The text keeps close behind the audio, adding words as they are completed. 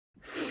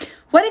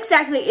What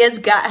exactly is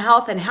gut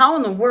health and how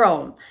in the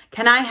world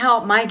can I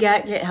help my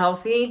gut get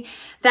healthy?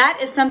 That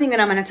is something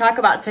that I'm going to talk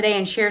about today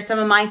and share some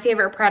of my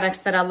favorite products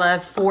that I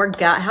love for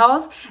gut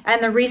health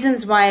and the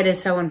reasons why it is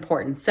so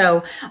important.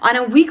 So on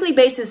a weekly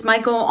basis, my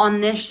goal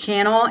on this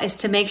channel is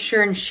to make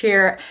sure and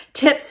share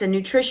tips and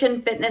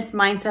nutrition, fitness,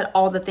 mindset,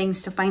 all the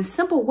things to find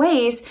simple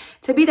ways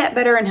to be that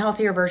better and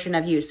healthier version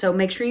of you. So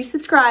make sure you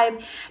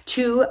subscribe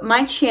to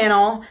my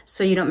channel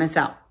so you don't miss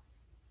out.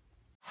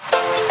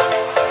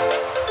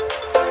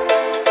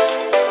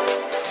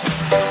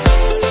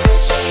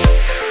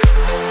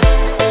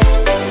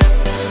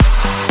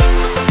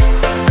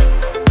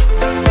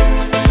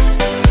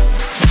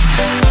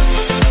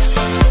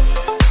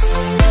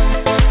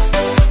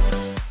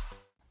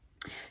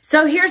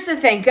 So here's the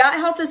thing, gut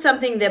health is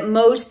something that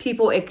most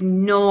people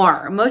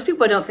ignore. Most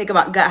people don't think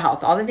about gut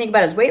health. All they think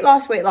about is weight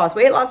loss, weight loss,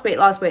 weight loss, weight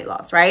loss, weight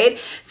loss, right?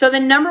 So the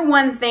number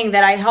one thing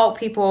that I help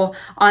people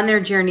on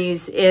their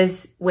journeys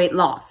is weight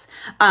loss.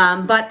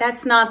 But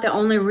that's not the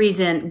only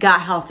reason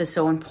gut health is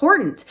so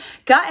important.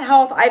 Gut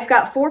health, I've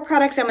got 4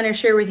 products I'm going to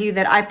share with you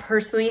that I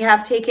personally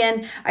have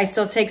taken. I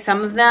still take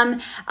some of them.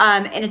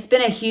 And it's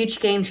been a huge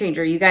game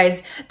changer, you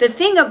guys. The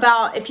thing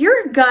about, if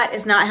your gut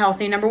is not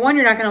healthy, number one,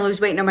 you're not going to lose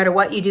weight no matter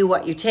what you do,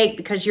 what you take,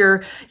 because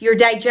your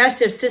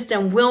digestive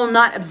system will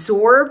not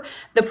absorb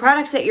the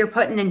products that you're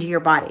putting into your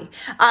body.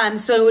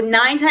 So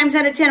 9 times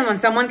out of 10, when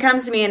someone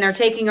comes to me and they're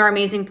taking our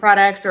amazing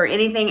products or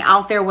anything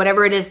out there,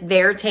 whatever it is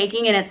they're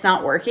taking and it's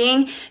not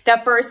working, the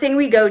first thing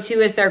we go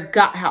to is their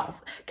gut health.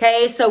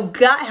 Okay, so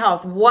gut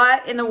health,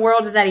 what in the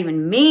world does that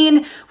even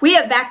mean? We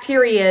have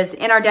bacteria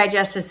in our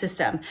digestive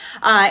system,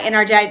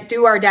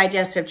 through our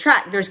digestive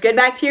tract. There's good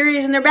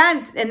bacteria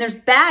and there's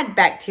bad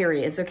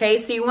bacteria. Okay,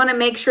 so you want to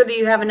make sure that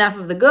you have enough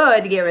of the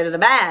good to get rid of the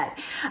bad.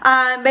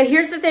 But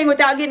here's the thing,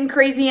 without getting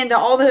crazy into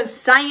all the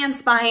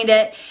science behind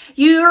it,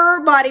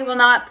 your body will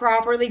not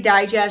properly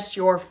digest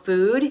your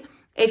food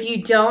if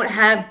you don't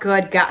have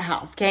good gut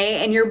health,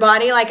 okay? And your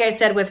body, like I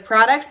said, with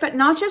products, but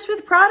not just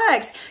with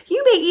products.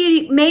 You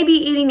may be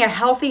eating a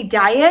healthy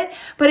diet,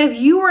 but if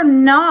you are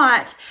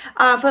not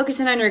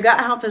focusing on your gut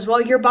health as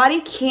well, your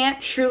body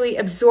can't truly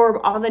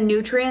absorb all the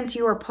nutrients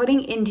you are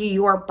putting into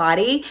your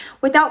body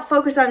without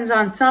focusing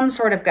on some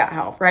sort of gut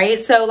health, right?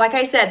 So like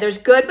I said, there's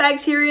good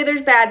bacteria,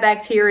 there's bad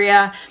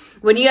bacteria.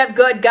 When you have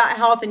good gut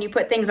health and you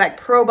put things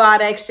like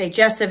probiotics,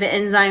 digestive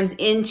enzymes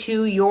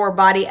into your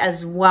body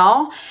as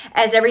well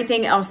as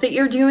everything else that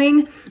you're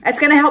doing, it's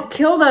going to help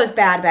kill those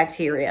bad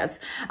bacteria.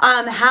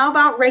 How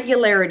about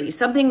regularity?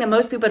 Something that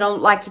most people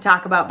don't like to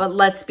talk about, but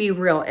let's be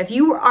real. If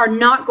you are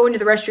not going to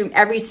the restroom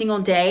every single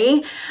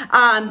day,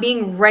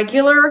 being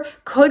regular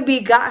could be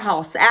gut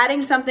health.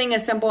 Adding something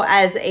as simple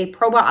as a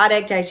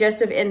probiotic,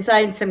 digestive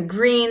enzyme, some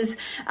greens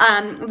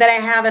that I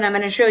have and I'm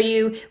going to show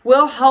you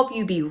will help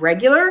you be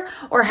regular.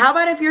 Or how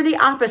about if you're the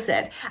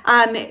opposite?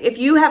 If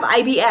you have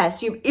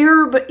IBS,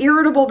 you have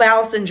irritable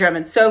bowel syndrome.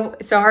 It's so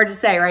hard to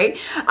say, right?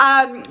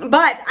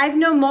 But I've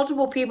known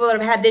multiple people that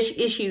have had this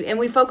issue, and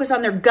we focus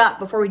on their gut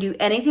before we do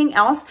anything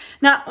else.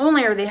 Not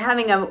only are they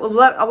having a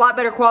lot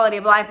better quality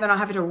of life, they don't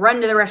have to run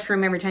to the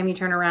restroom every time you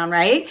turn around,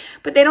 right?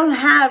 But they don't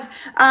have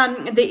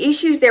the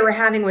issues they were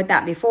having with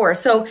that before.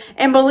 So,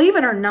 and believe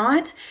it or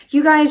not,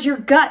 you guys, your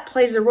gut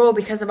plays a role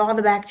because of all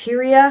the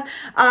bacteria,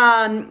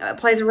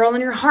 plays a role in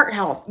your heart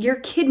health, your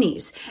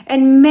kidneys,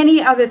 and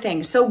many other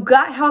things. So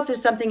gut health is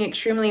something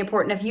extremely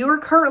important. If you are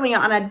currently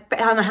on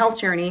a health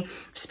journey,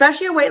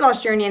 especially a weight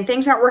loss journey, and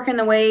things aren't working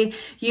the way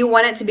you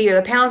want it to be, or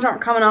the pounds aren't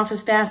coming off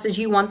as fast as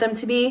you want them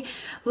to be,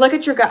 look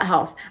at your gut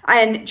health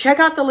and check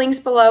out the links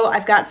below.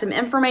 I've got some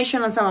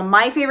information on some of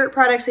my favorite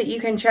products that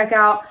you can check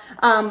out.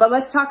 But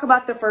let's talk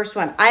about the first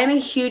one. I'm a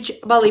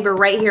huge believer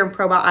right here in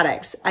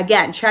probiotics.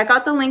 Again, check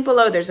out the link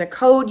below. There's a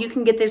code. You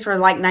can get this for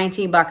like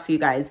 19 bucks, you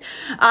guys.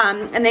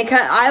 And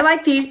I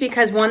like these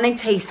because one, they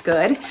taste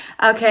good.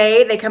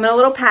 Okay, they come in a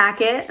little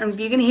packet, and if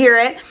you can hear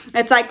it,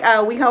 it's like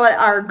we call it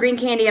our green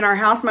candy in our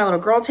house. My little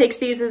girl takes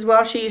these as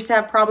well. She used to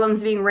have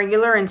problems being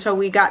regular, and so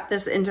we got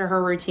this into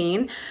her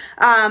routine.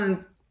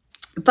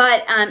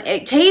 But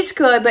it tastes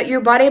good, but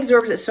your body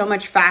absorbs it so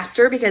much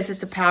faster because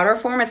it's a powder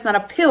form. It's not a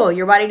pill.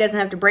 Your body doesn't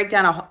have to break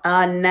down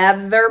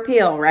another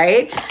pill,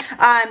 right?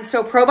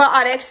 So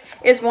probiotics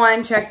is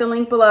one. Check the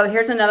link below.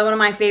 Here's another one of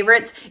my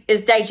favorites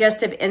is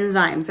digestive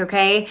enzymes,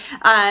 okay?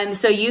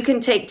 So you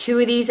can take 2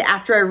 of these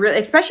after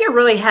especially a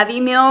really heavy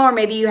meal, or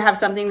maybe you have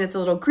something that's a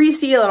little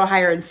greasy, a little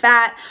higher in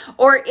fat,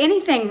 or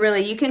anything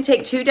really. You can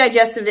take 2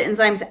 digestive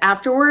enzymes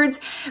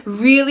afterwards.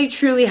 Really,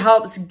 truly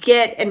helps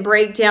get and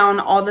break down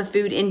all the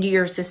food into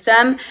your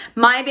system.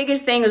 My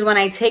biggest thing is when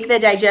I take the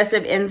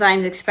digestive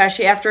enzymes,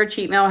 especially after a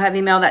cheat meal, heavy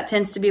meal, that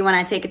tends to be when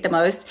I take it the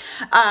most.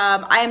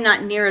 I am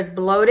not near as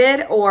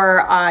bloated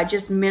or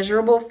just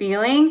miserable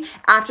feeling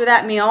after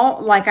that meal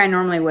like I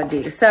normally would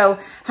be. So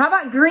how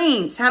about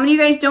greens? How many of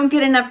you guys don't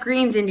get enough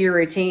greens into your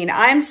routine?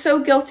 I'm so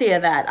guilty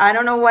of that. I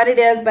don't know what it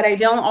is, but I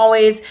don't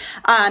always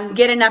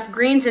get enough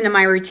greens into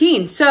my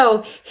routine.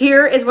 So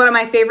here is one of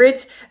my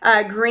favorites,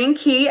 green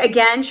key.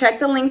 Again, check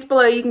the links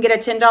below. You can get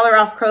a $10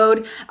 off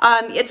code.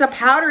 It's a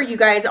powder, you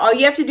guys. All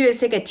you have to do is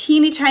take a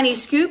teeny tiny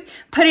scoop,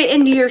 put it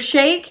into your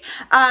shake,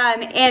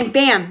 and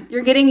bam,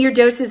 you're getting your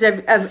doses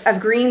of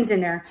greens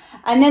in there.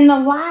 And then the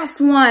last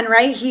one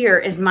right here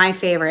is my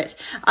favorite,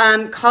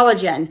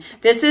 collagen.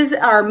 This is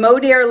our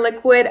Modere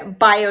Liquid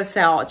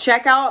BioCell.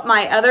 Check out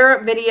my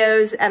other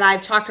videos, and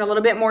I've talked a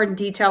little bit more in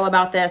detail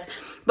about this.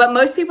 But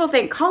most people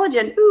think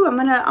collagen, ooh, I'm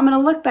gonna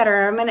look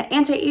better. I'm gonna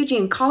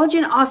anti-aging.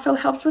 Collagen also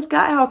helps with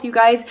gut health, you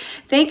guys.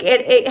 Think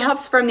it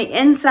helps from the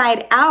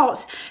inside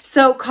out.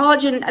 So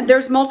collagen,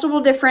 there's multiple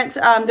different,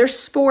 there's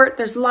Sport,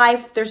 there's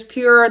Life, there's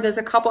Pure, there's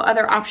a couple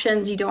other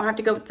options. You don't have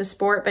to go with the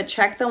Sport, but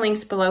check the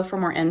links below for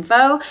more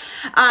info.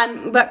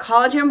 But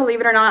collagen,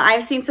 believe it or not,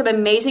 I've seen some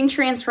amazing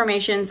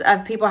transformations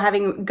of people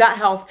having gut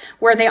health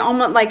where they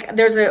almost, like,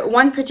 there's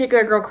one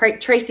particular girl,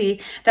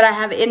 Tracy, that I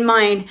have in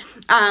mind,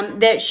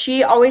 that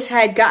she always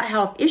had gut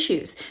health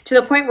issues to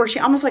the point where she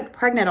almost like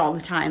pregnant all the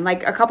time,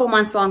 like a couple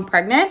months long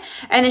pregnant.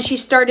 And then she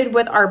started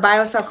with our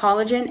BioCell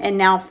collagen, and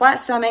now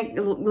flat stomach,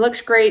 looks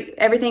great.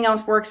 Everything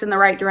else works in the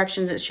right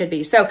directions it should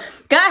be. So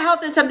gut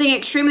health is something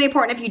extremely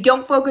important. If you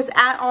don't focus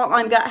at all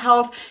on gut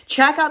health,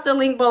 check out the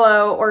link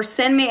below or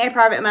send me a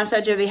private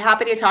message. I'd be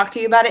happy to talk to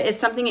you about it. It's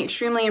something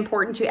extremely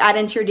important to add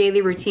into your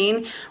daily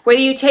routine. Whether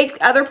you take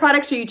other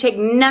products or you take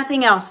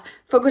nothing else,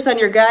 focus on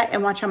your gut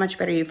and watch how much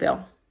better you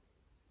feel.